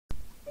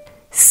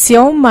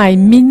Siu Mai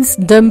means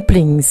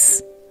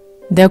dumplings.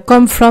 They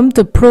come from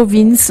the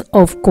province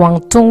of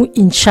Guangdong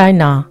in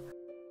China.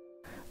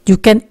 You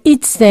can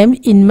eat them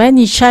in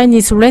many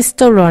Chinese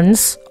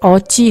restaurants or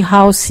tea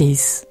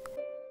houses.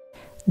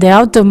 They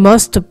are the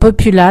most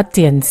popular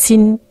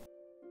cuisine.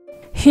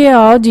 Here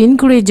are the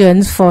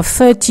ingredients for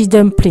 30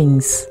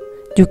 dumplings.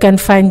 You can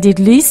find the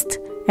list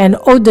and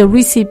all the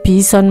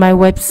recipes on my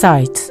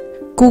website,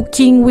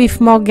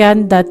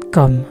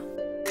 cookingwithmorgane.com.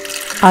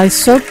 I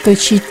soak the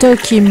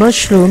shiitake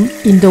mushroom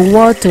in the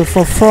water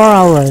for 4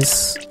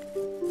 hours.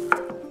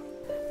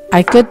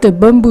 I cut the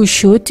bamboo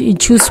shoot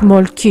into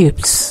small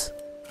cubes.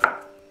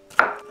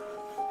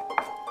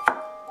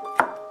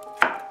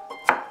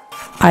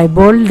 I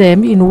boil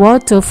them in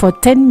water for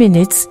 10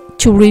 minutes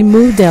to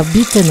remove their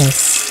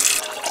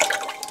bitterness.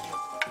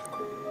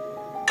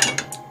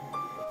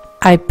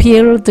 I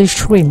peel the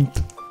shrimp.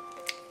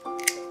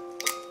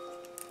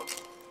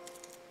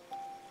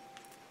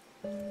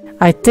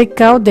 I take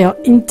out their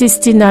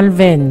intestinal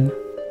vein.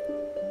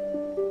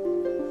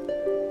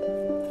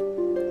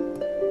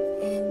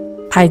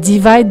 I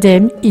divide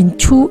them in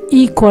 2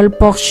 equal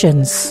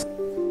portions.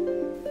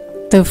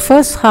 The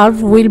first half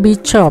will be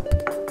chopped.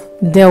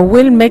 They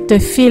will make the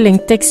filling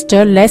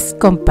texture less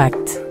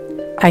compact.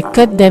 I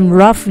cut them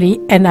roughly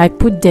and I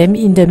put them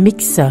in the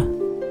mixer.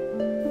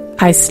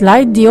 I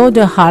slide the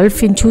other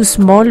half into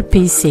small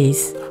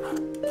pieces.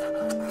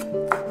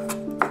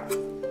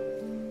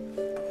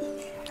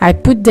 I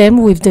put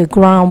them with the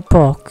ground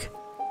pork.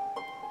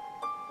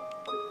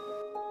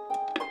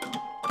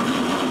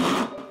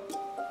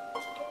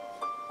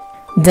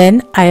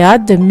 Then I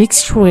add the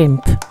mixed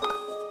shrimp.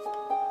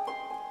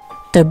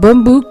 The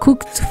bamboo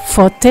cooked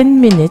for 10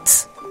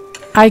 minutes.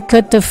 I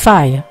cut the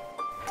fire.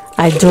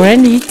 I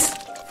drain it.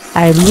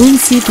 I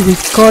rinse it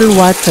with cold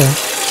water.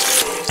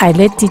 I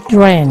let it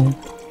drain.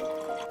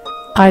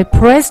 I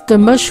press the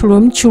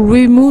mushroom to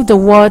remove the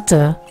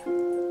water.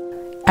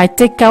 I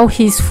take out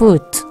his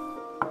foot.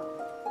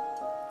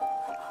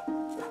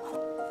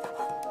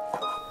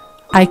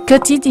 I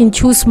cut it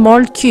into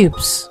small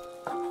cubes.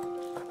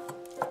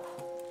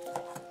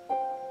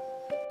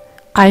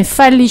 I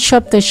finely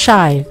chop the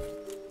chive.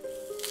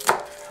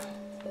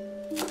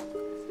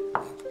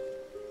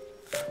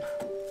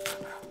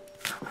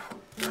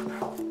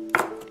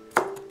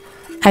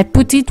 I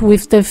put it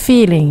with the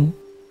filling.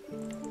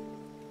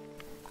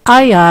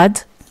 I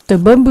add the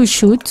bamboo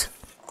shoot,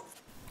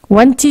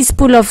 1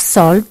 teaspoon of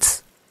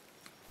salt,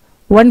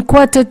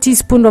 1/4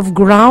 teaspoon of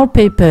ground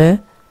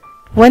pepper,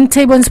 1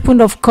 tablespoon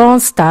of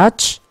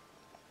cornstarch,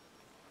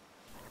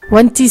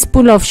 1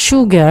 teaspoon of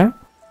sugar,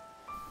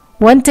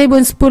 1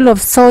 tablespoon of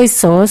soy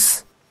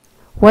sauce,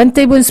 1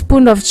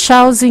 tablespoon of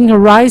Shaoxing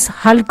rice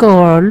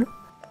alcohol,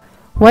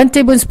 1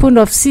 tablespoon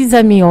of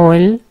sesame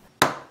oil,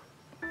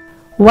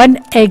 1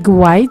 egg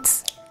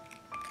white,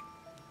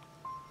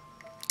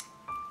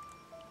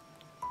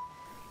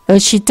 a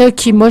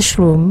shiitake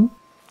mushroom.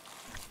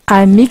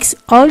 I mix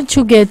all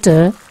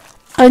together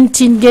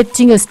until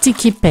getting a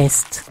sticky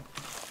paste.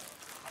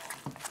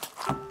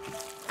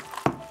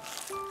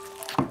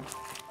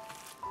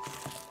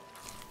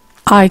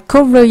 I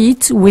cover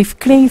it with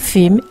cling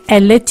film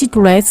and let it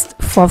rest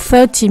for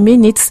 30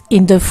 minutes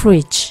in the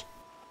fridge.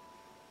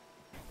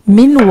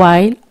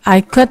 Meanwhile,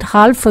 I cut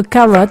half a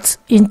carrot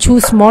into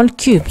small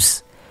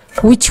cubes,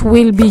 which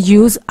will be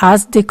used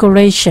as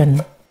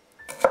decoration.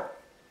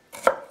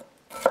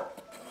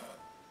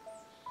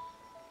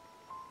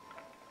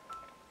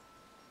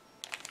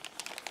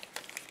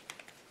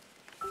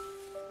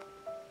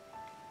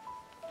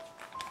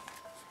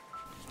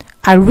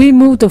 I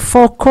remove the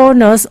 4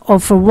 corners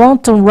of the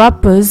wonton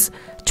wrappers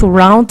to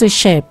round the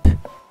shape.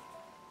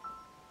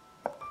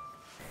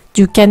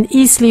 You can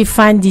easily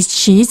find this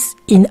cheese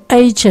in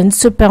Asian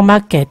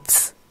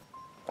supermarkets.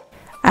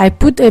 I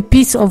put a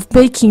piece of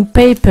baking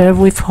paper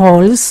with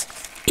holes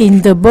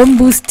in the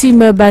bamboo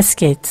steamer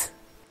basket.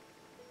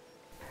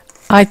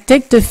 I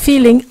take the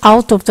filling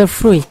out of the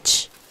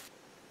fridge.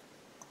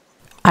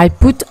 I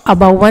put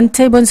about 1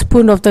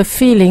 tablespoon of the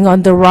filling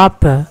on the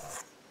wrapper.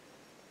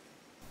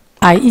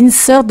 I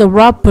insert the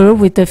wrapper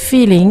with the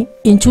filling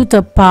into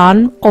the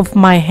palm of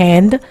my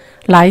hand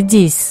like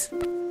this.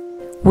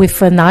 With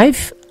a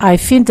knife, I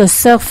fill the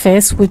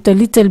surface with a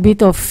little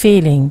bit of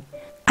filling.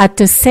 At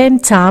the same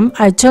time,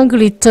 I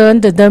gently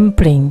turn the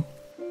dumpling.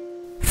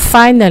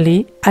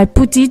 Finally, I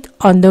put it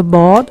on the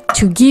board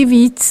to give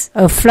it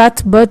a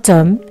flat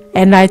bottom,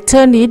 and I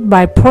turn it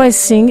by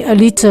pressing a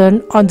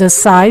little on the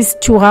sides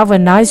to have a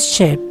nice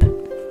shape.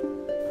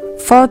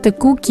 For the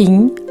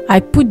cooking, I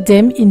put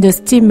them in the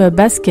steamer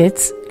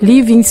baskets,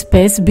 leaving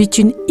space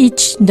between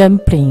each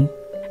dumpling.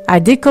 I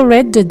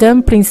decorate the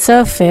dumpling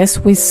surface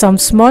with some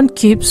small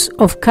cubes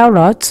of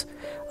carrot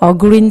or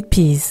green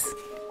peas.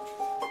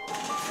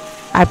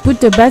 I put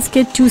the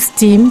basket to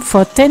steam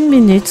for 10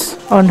 minutes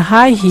on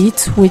high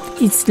heat with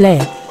its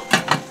lid.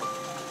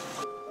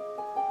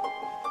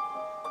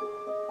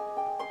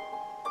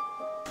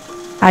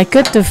 I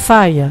cut the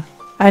fire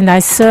and I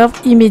serve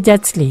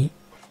immediately.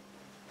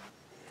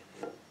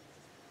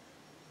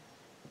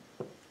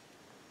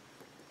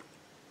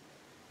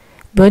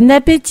 Bon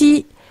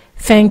appétit!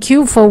 Thank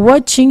you for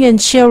watching and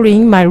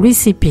sharing my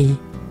recipe.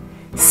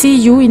 See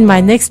you in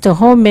my next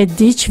homemade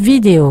dish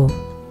video.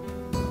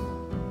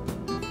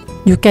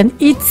 You can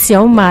eat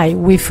siu mai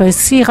with a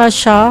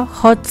sriracha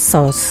hot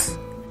sauce.